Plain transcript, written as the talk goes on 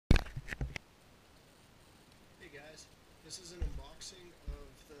This is an unboxing of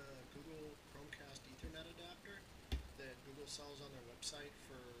the Google Chromecast Ethernet Adapter that Google sells on their website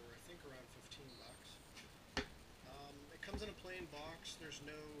for, I think, around 15 bucks. It comes in a plain box. There's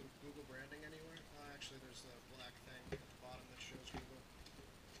no Google branding anywhere. Actually, there's the black thing at the bottom that shows Google.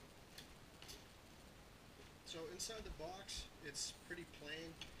 So inside the box, it's pretty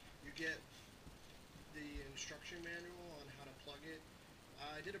plain. You get the instruction manual on how to plug it.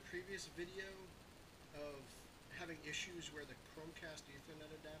 I did a previous video of having issues where the Chromecast Ethernet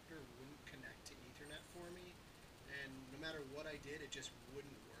adapter wouldn't connect to Ethernet for me, and no matter what I did, it just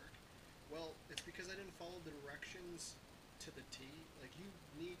wouldn't work. Well, it's because I didn't follow the directions to the T. Like, you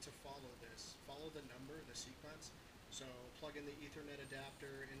need to follow this. Follow the number, the sequence. So plug in the Ethernet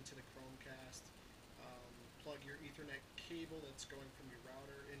adapter into the Chromecast. Plug your Ethernet cable that's going from your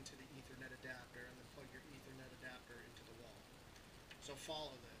router into the Ethernet adapter, and then plug your Ethernet adapter into the wall. So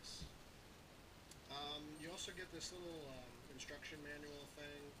follow this. You also get this little instruction manual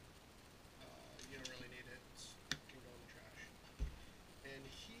thing. You don't really need it. It can go in the trash. And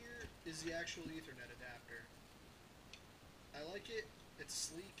here is the actual Ethernet adapter. I like it. It's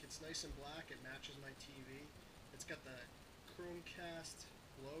sleek. It's nice and black. It matches my TV. It's got the Chromecast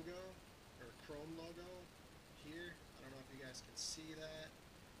logo, or Chrome logo here. I don't know if you guys can see that.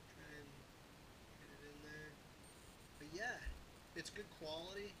 Try and get it in there. But yeah, it's good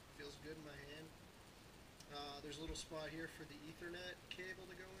quality. Feels good in my hand. There's a little spot here for the Ethernet cable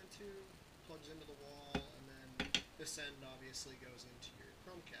to go into, plugs into the wall, and then this end obviously goes into your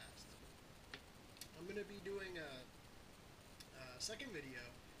Chromecast. I'm going to be doing a second video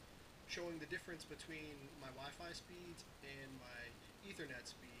showing the difference between my Wi-Fi speeds and my Ethernet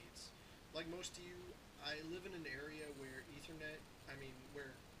speeds. Like most of you, I live in an area where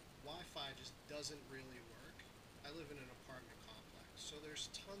where Wi-Fi just doesn't really work. I live in an apartment complex, so there's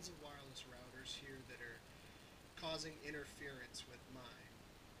tons of wireless routers here that are causing interference with mine.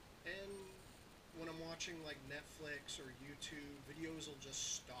 And when I'm watching like Netflix or YouTube, videos will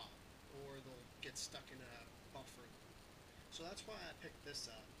just stop, or they'll get stuck in a buffer loop. So that's why I picked this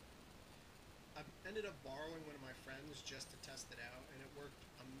up. I ended up borrowing one of my friends just to test it out, and it worked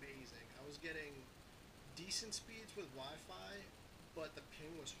amazing. I was getting decent speeds with Wi-Fi, but the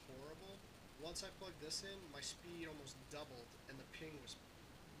ping was horrible. Once I plugged this in, my speed almost doubled, and the ping was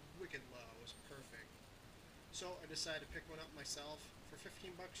wicked low. It was perfect. So I decided to pick one up myself. For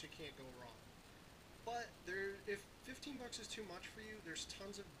 15 bucks, you can't go wrong. But if 15 bucks is too much for you, there's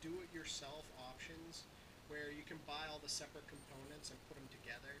tons of do-it-yourself options where you can buy all the separate components and put them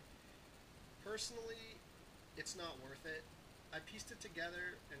together. Personally, it's not worth it. I pieced it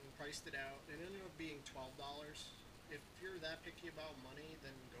together and priced it out. It ended up being $12. If you're that picky about money,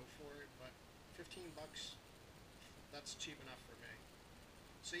 then go for it. But 15 bucks, that's cheap enough for me.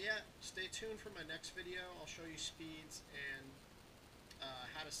 So yeah, stay tuned for my next video. I'll show you speeds and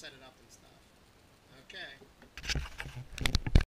how to set it up and stuff.